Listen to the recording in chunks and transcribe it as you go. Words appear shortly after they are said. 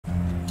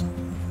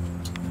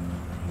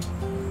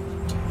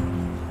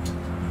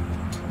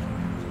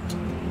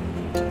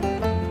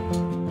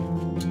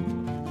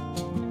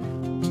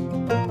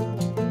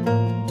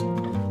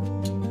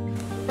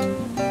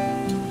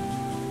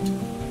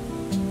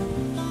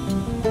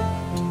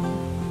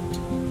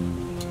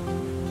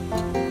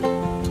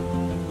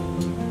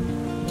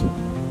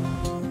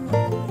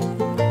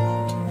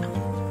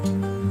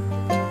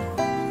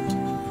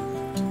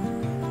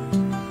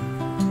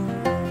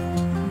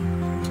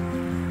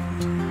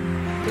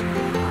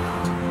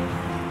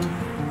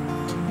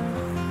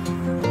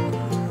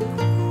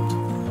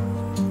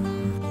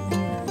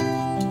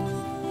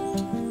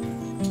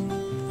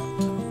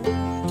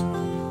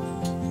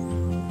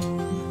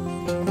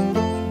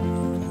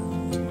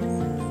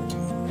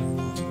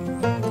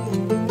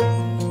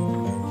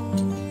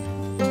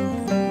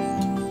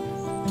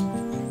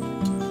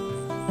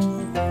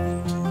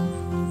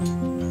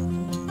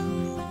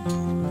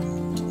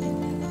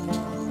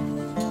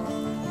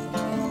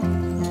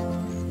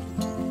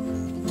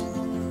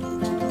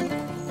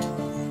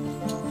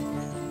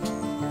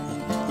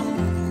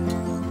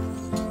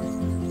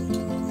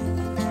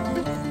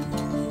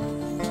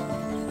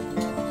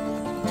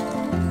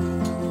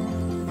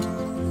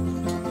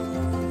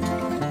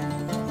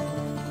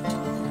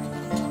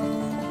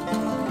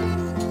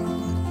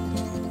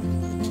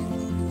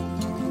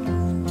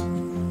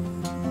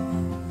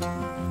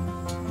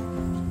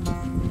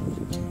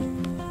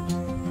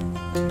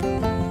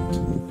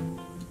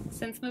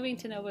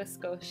moving to Nova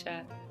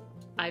Scotia,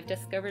 I've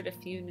discovered a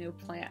few new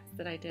plants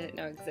that I didn't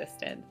know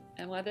existed.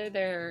 And whether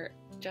they're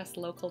just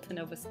local to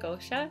Nova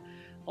Scotia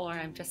or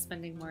I'm just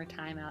spending more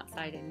time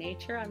outside in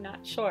nature, I'm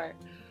not sure.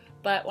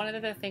 But one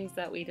of the things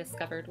that we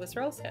discovered was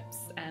rosehips,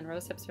 and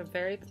rosehips are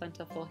very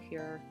plentiful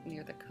here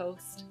near the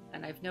coast.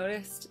 And I've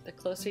noticed the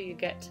closer you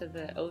get to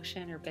the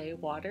ocean or bay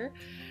water,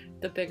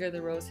 the bigger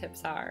the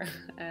rosehips are.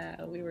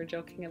 We were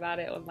joking about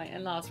it when my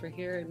in-laws were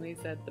here, and we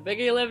said, the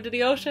bigger you live to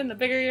the ocean, the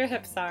bigger your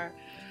hips are.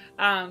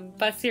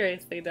 But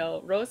seriously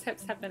though,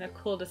 rosehips have been a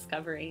cool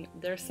discovery.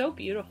 They're so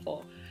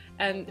beautiful.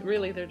 And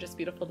really, they're just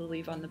beautiful to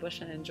leave on the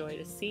bush and enjoy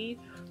to see.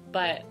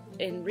 But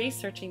in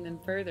researching them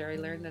further, I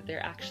learned that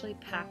they're actually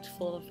packed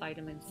full of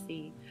vitamin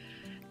C.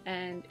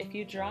 And if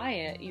you dry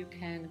it, you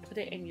can put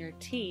it in your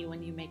tea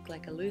when you make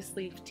like a loose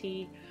leaf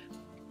tea.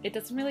 It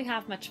doesn't really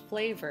have much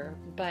flavor,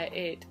 but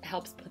it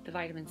helps put the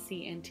vitamin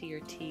C into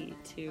your tea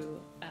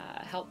to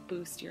help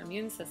boost your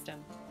immune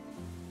system.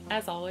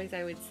 As always,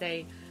 I would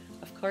say,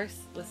 of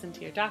course, listen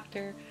to your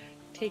doctor.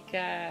 Take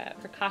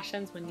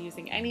precautions when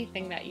using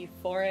anything that you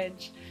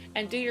forage,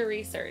 and do your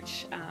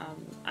research.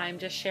 I'm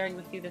just sharing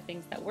with you the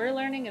things that we're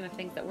learning and the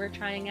things that we're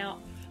trying out,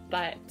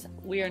 but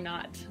we are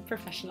not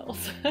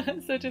professionals,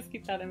 so just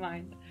keep that in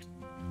mind.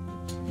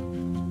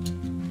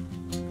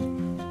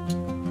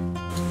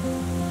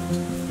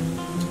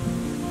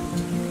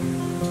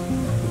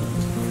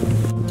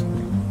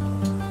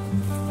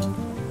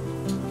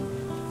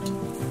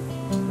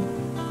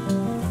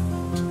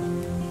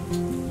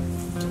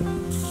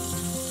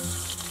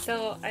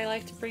 So I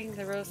like to bring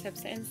the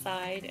rosehips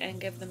inside and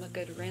give them a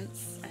good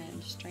rinse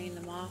and strain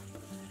them off.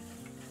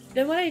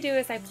 Then what I do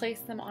is I place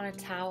them on a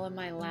towel in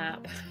my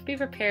lap. Be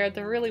prepared,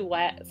 they're really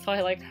wet, so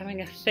I like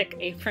having a thick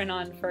apron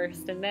on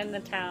first and then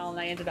the towel, and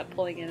I ended up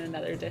pulling in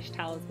another dish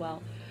towel as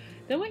well.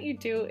 Then what you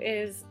do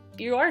is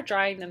you are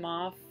drying them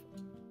off,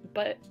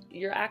 but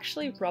you're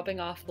actually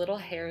rubbing off little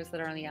hairs that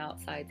are on the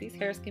outside. These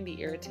hairs can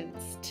be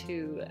irritants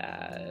to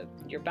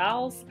your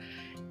bowels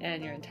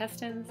and your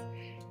intestines.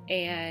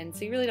 And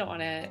so you really don't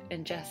want to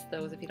ingest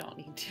those if you don't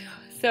need to.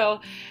 So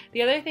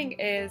the other thing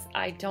is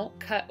I don't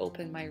cut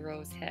open my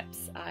rose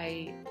hips.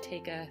 I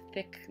take a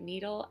thick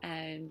needle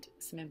and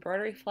some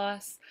embroidery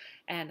floss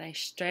and I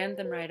strand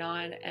them right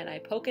on, and I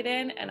poke it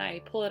in and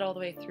I pull it all the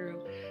way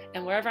through.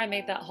 And wherever I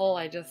made that hole,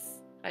 I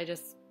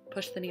just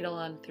push the needle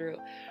on through.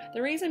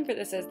 The reason for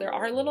this is there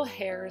are little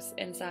hairs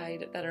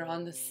inside that are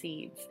on the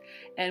seeds,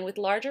 and with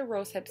larger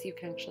rose hips you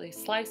can actually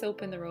slice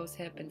open the rose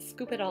hip and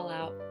scoop it all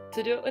out.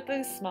 To do it with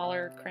the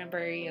smaller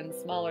cranberry and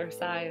smaller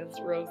size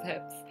rose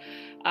hips,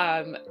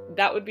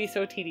 that would be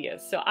so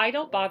tedious. So I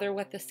don't bother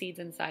with the seeds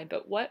inside,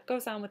 but what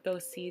goes on with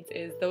those seeds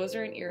is those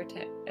are an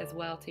irritant as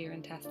well to your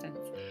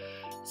intestines.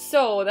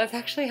 So that's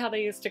actually how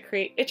they used to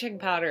create itching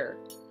powder,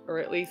 or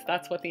at least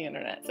that's what the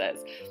internet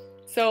says.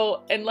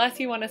 So unless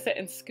you want to sit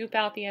and scoop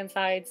out the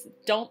insides,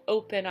 don't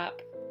open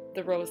up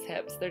the rose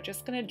hips. They're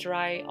just going to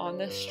dry on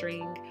the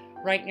string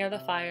right near the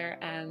fire,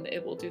 and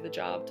it will do the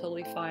job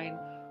totally fine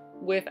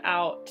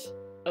without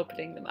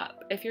opening them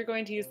up. If you're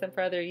going to use them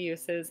for other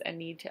uses and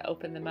need to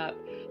open them up,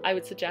 I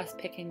would suggest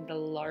picking the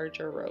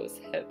larger rose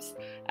hips,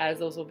 as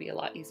those will be a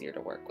lot easier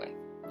to work with.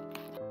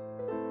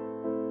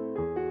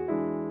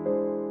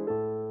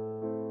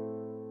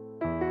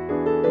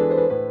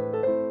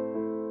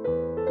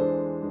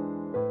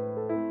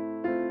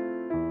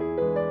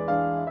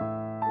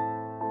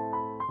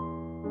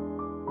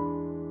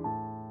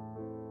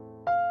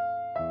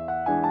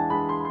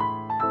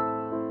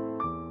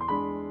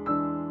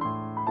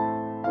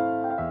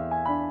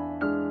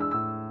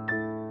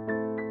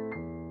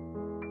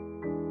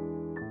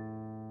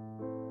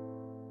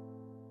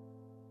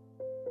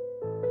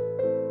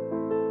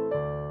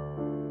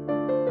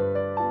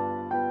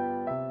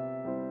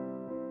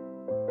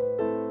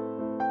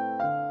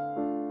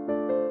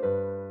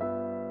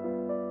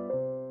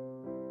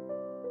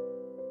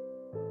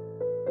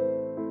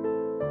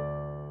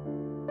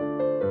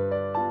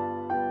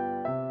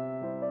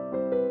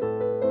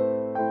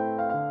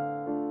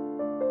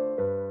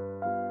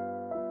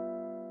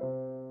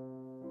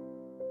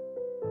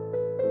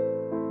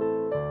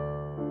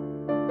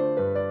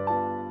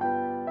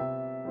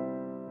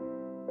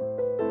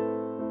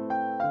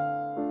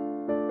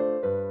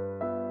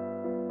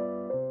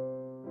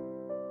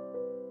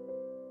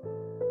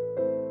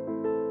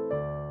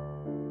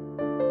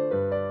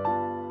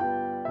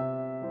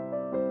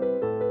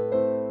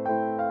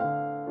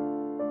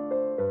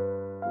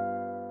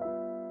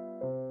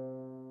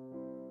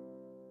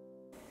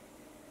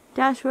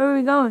 Dash, where are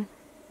we going?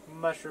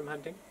 Mushroom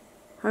hunting.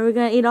 Are we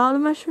gonna eat all the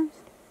mushrooms?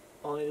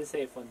 Only the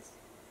safe ones.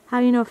 How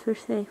do you know if they're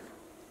safe?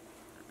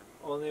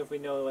 Only if we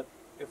know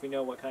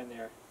what kind they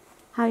are.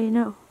 How do you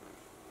know?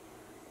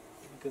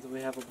 Because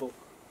we have a book.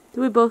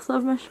 Do we both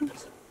love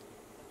mushrooms?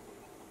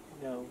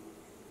 No.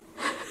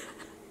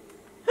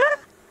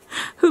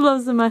 Who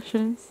loves the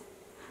mushrooms?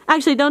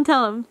 Actually, don't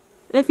tell them.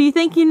 If you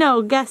think you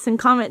know, guess and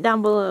comment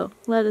down below.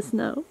 Let us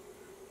know.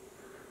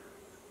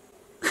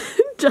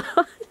 Josh,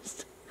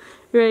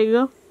 you ready to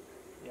go?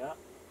 Yeah.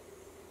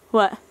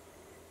 What?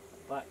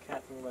 Black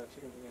cat from the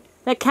chickens again.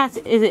 That cat,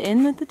 is it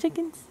in with the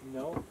chickens?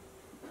 No.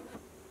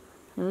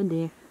 Oh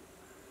dear.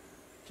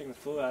 Chickens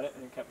flew at it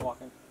and it kept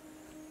walking.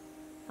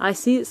 I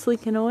see it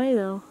slinking away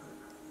though.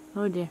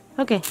 Oh dear.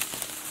 Okay.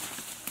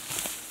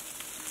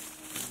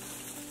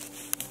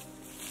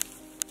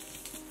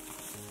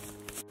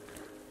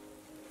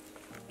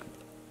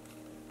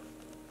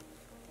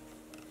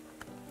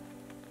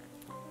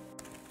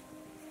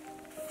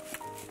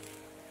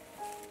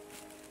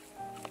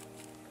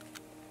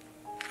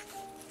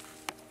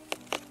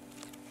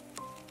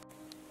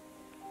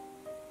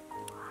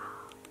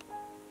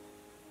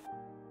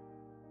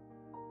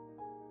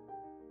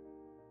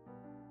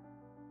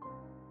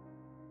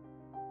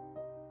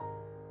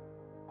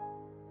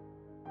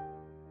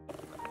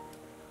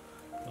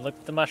 Look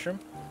at the mushroom.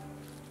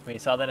 We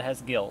saw that it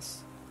has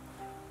gills.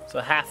 So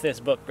half this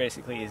book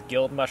basically is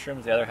gilled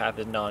mushrooms, the other half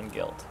is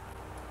non-gilled.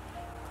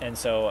 And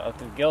so out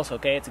the gills,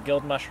 okay, it's a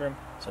gilled mushroom.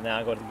 So now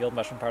I go to the gilled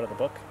mushroom part of the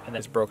book, and then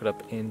it's broken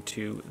up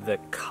into the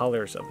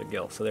colors of the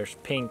gill. So there's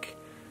pink,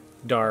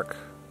 dark,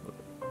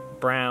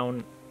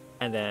 brown,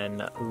 and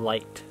then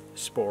light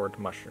spored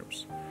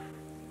mushrooms.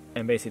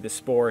 And basically the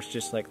spore is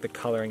just like the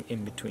coloring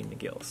in between the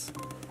gills.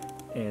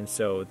 And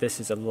so this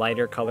is a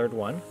lighter colored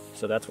one,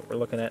 so that's what we're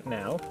looking at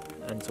now.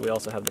 And so we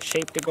also have the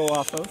shape to go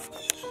off of.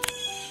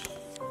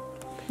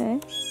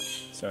 Okay.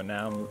 So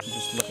now I'm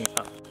just looking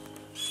up.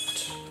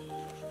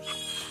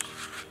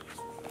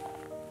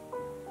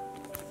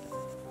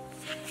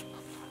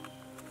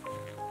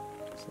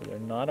 So they're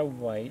not a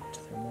white,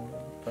 they're more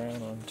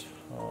brown on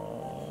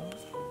top.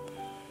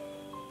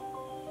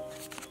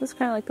 Looks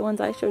kind of like the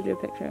ones I showed you a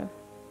picture of.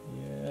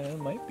 Yeah, it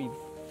might be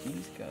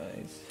these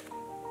guys.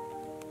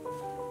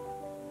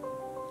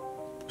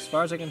 As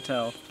far as I can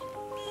tell,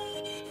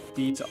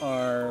 these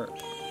are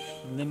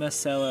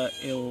Limacella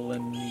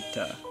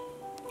illanita.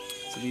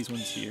 So these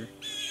ones here,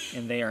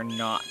 and they are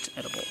not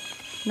edible.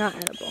 Not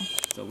edible.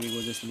 So we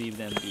will just leave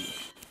them be.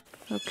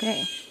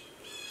 Okay.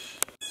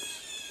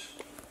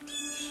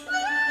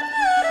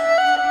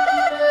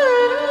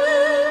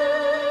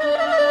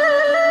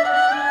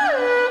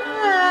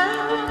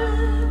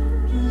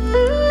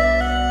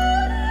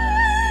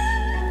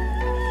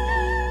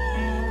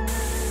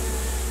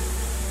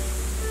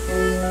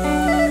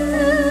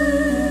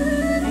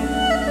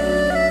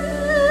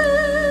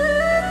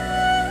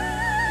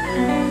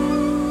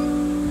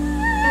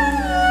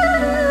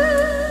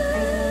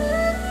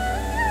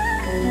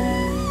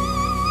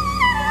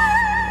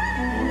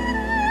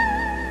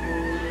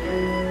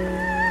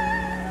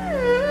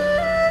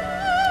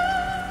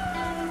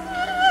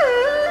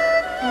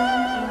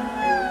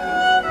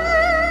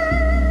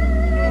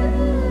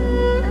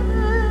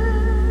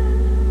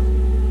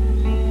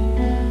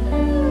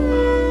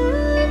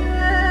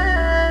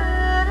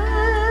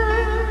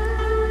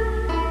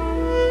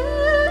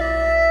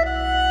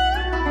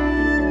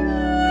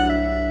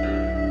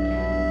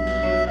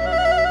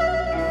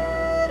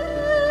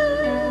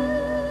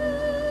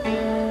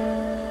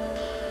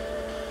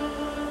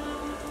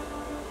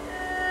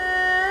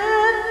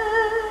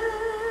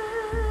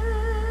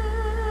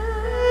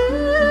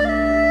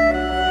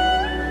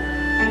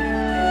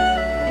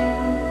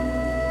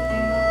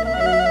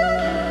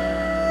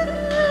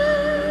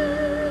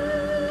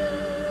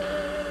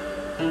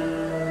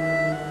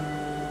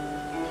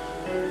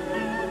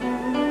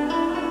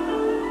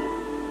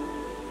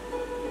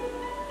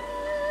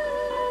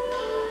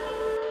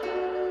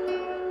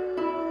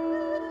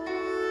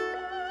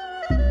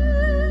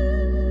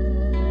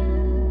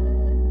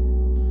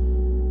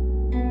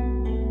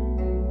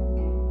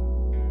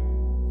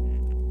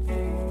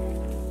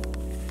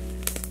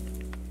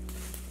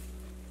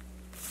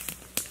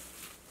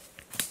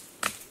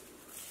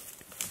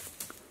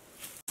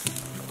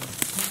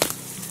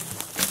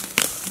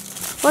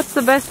 What's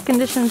the best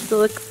conditions to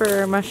look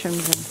for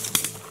mushrooms in?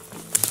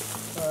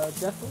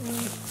 Definitely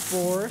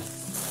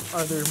forests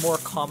are more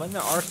common.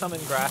 There are some in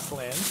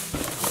grassland,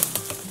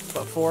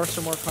 but forests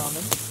are more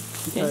common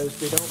because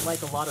they don't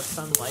like a lot of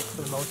sunlight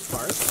for the most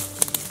part.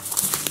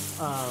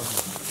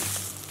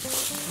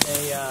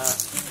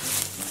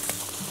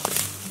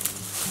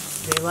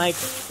 They like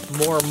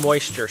more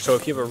moisture. So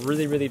if you have a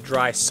really, really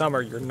dry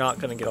summer, you're not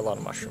going to get a lot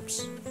of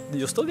mushrooms.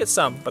 You'll still get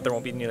some, but there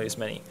won't be nearly as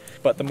many.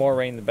 But the more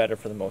rain, the better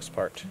for the most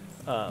part.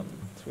 So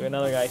we have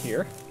another guy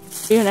here.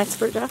 Are you an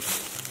expert,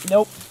 Jeff?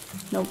 Nope.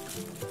 Nope.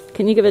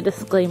 Can you give a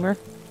disclaimer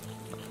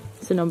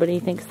so nobody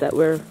thinks that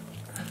we're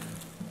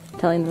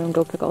telling them to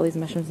go pick all these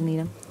mushrooms and eat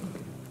them?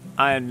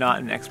 I am not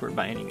an expert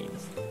by any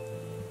means.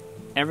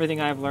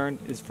 Everything I've learned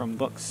is from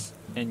books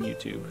and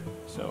YouTube.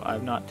 So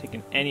I've not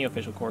taken any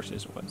official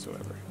courses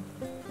whatsoever.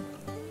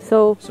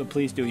 So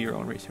please do your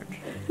own research.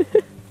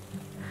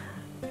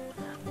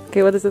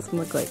 Okay, what does this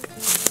one look like?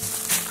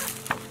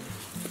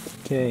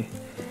 Okay,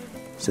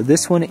 so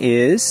this one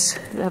Does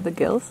it have the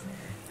gills?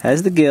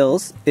 has the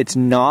gills. It's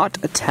not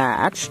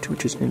attached,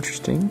 which is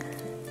interesting.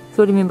 So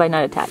what do you mean by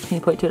not attached? Can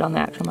you point to it on the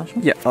actual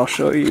mushroom? Yeah, I'll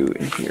show you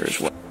in here as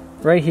well.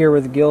 Right here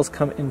where the gills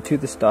come into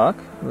the stalk,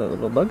 the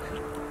little bug,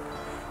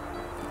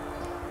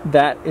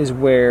 that is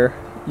where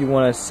you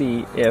want to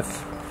see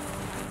if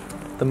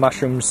the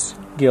mushroom's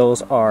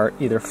gills are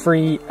either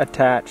free,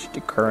 attached,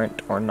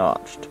 current, or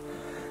notched.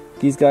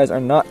 These guys are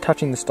not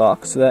touching the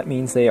stalk, so that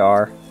means they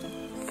are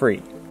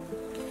free.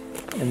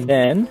 And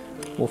then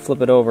we'll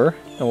flip it over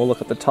and we'll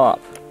look at the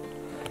top,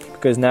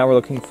 because now we're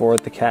looking for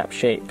the cap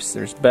shapes.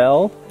 There's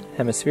bell,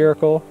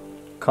 hemispherical,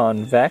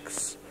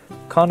 convex,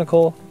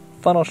 conical,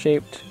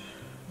 funnel-shaped,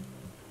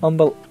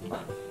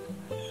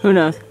 Who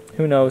knows?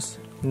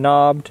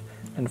 Knobbed,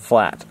 and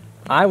flat.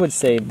 I would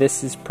say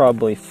this is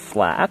probably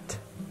flat.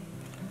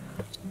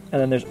 And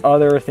then there's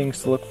other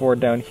things to look for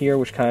down here,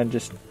 which kind of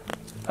just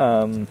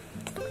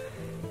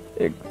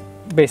it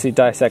basically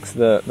dissects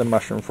the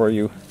mushroom for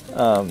you.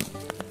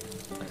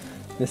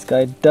 This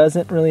guy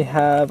doesn't really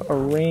have a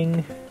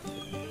ring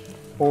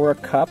or a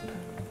cup.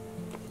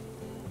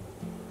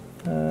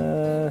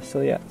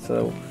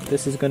 So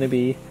this is going to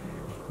be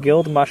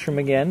gilled mushroom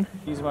again.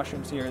 These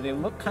mushrooms here, they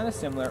look kind of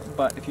similar,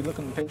 but if you look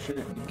in the picture,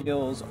 the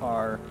gills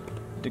are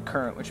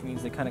decurrent, which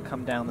means they kind of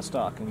come down the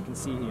stalk, and you can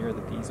see here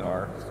that these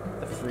are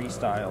the free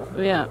style.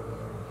 Yeah.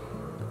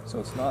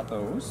 So it's not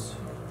those.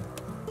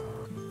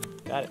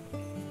 Got it.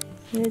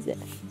 What is it?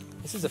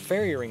 This is a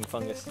fairy ring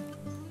fungus.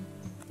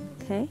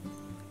 Okay.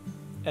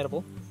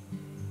 Edible.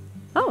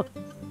 Oh.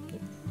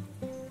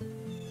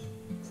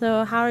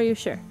 So how are you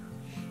sure?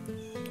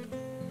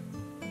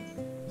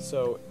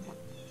 So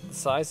the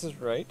size is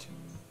right.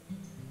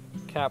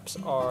 Caps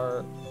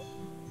are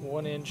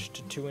 1 inch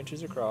to 2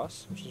 inches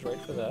across, which is right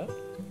for that.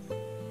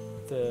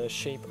 The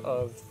shape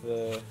of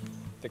the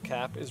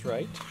cap is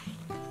right.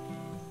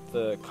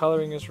 The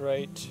coloring is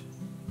right.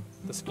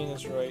 The skin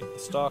is right. The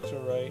stalks are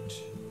right.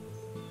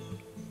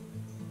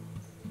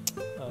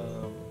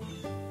 The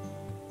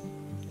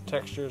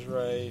texture is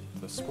right.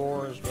 The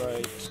spore is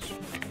right.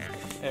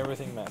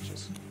 Everything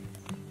matches.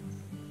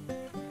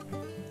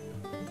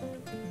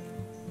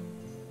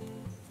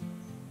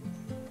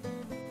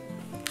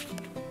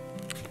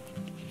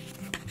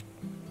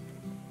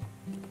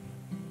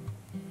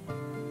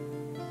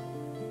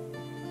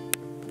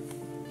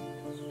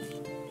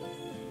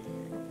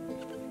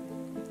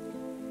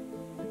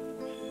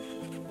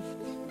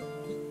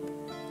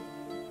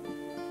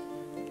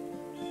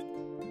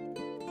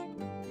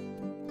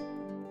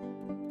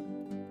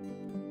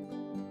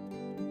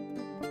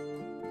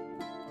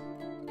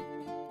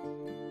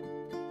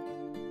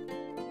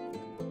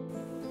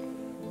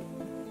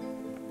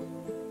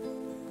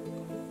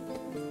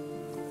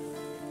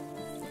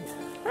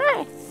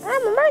 Hi,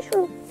 I'm a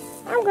mushroom.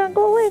 I'm gonna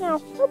go away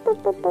now.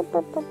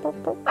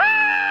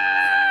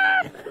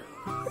 Ah!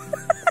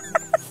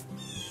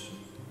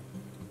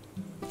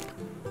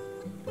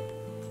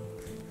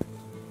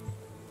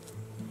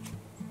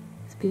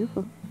 It's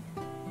beautiful.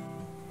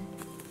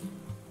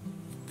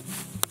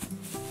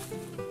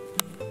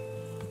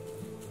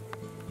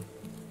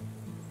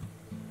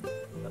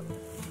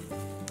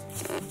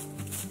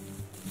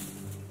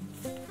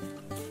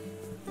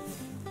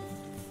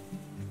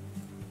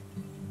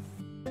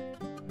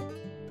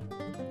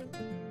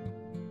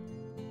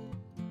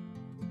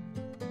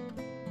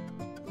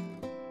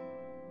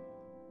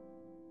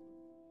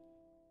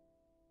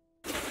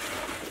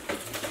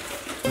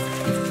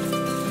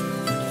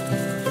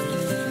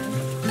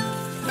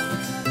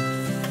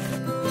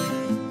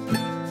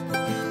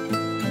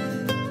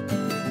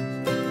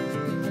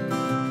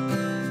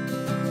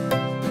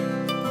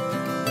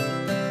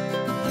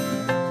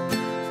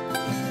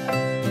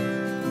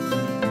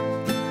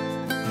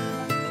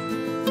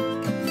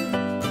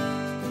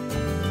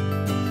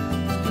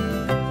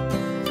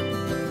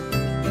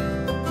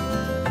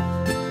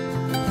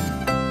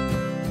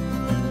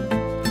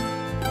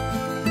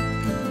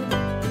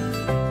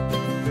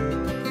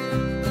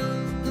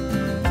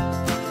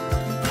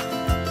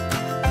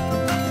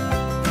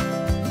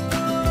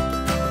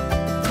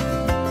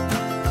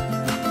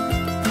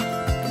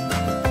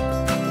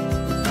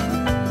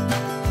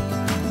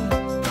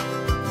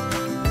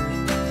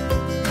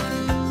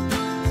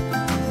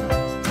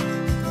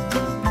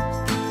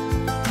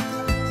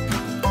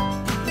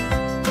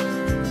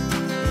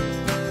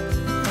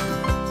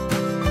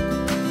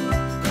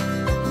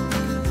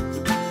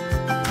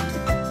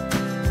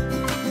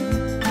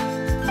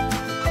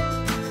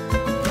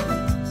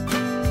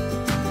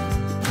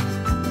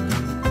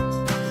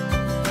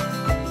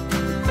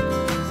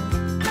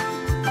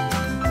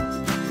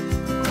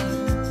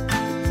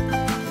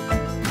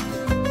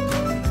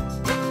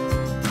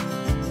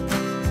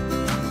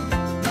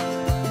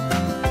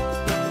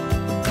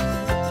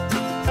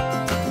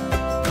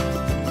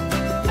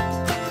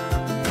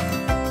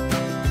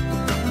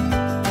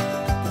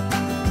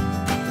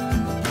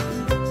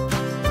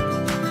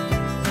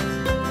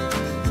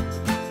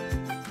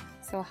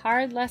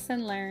 Hard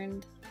lesson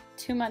learned.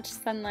 Too much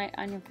sunlight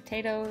on your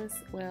potatoes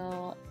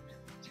will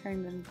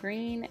turn them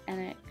green, and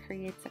it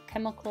creates a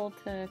chemical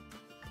to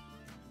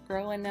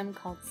grow in them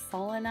called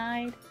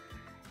solanide,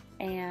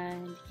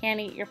 and you can't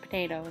eat your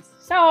potatoes.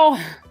 So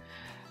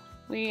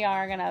we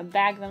are gonna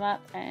bag them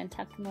up and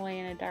tuck them away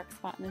in a dark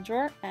spot in the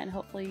drawer and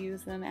hopefully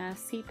use them as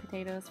seed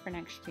potatoes for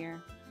next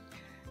year.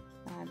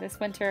 This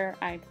winter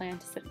I plan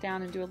to sit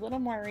down and do a little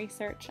more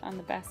research on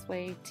the best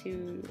way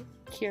to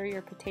cure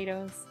your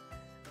potatoes.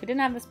 We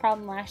didn't have this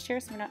problem last year,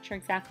 so we're not sure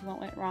exactly what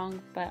went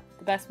wrong, but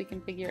the best we can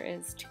figure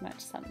is too much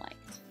sunlight.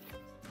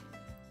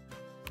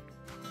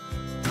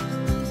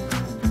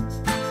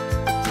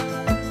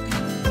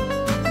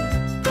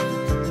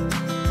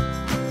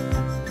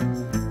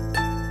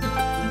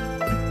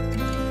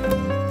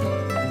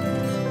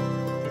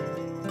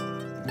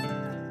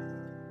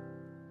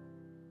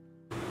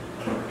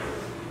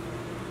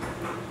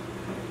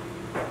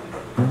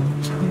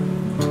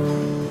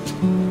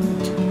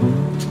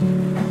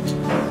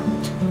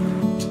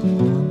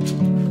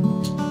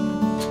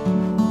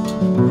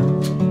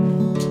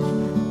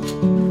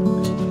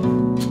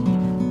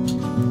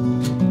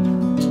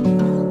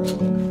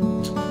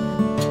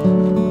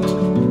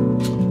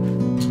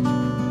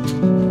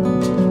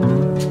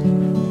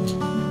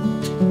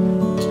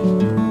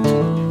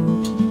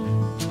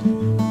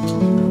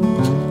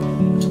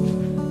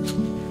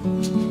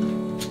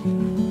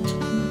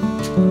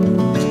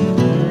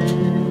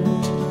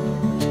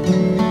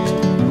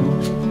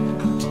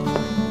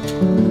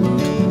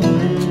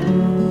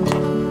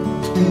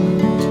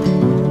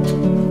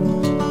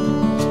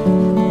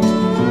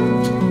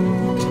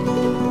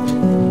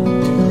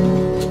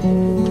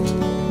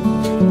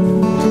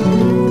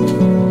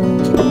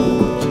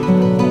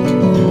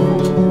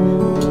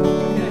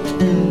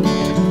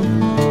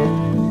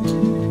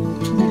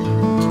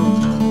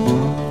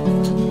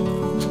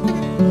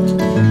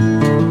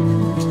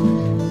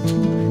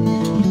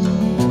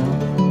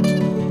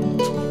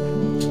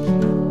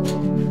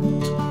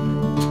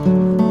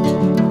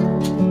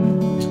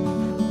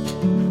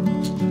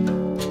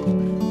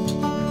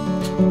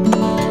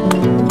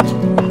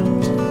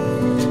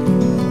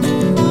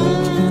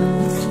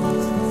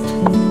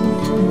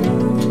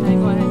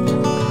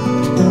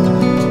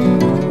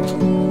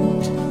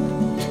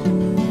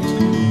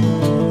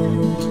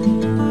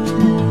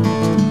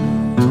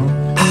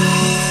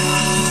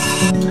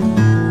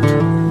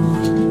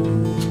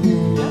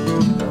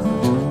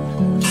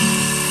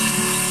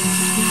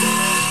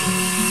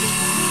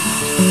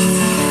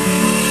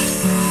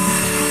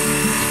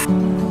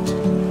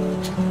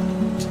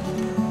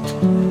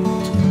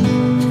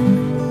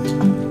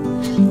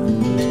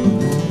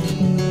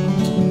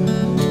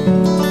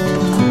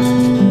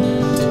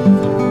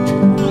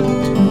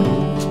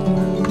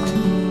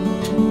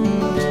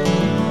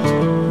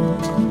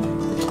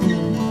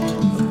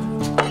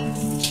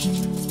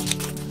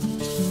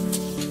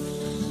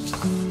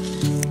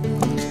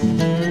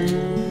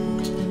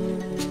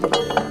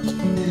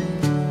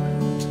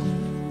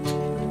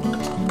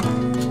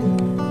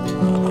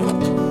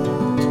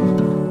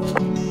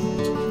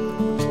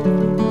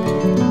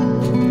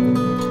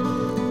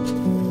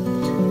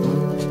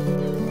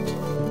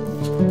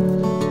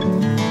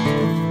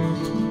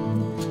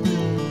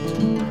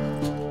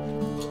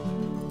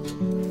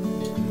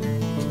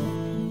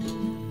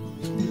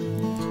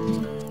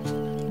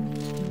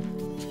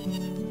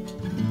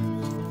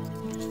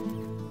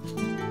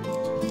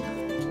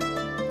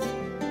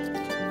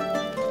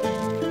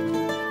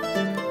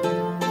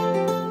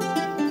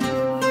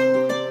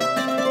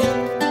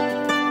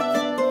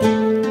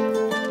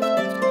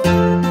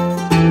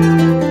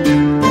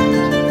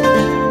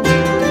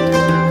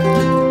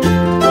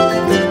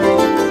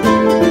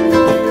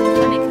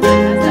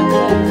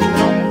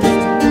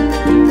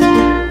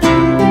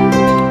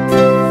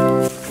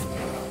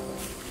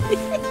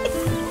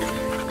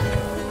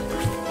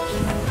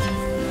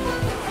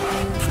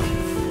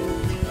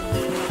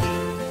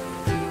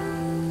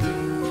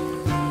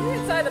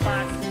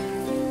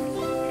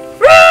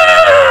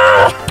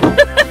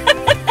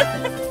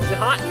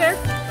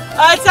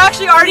 It's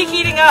actually already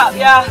heating up,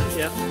 yeah.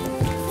 Yeah.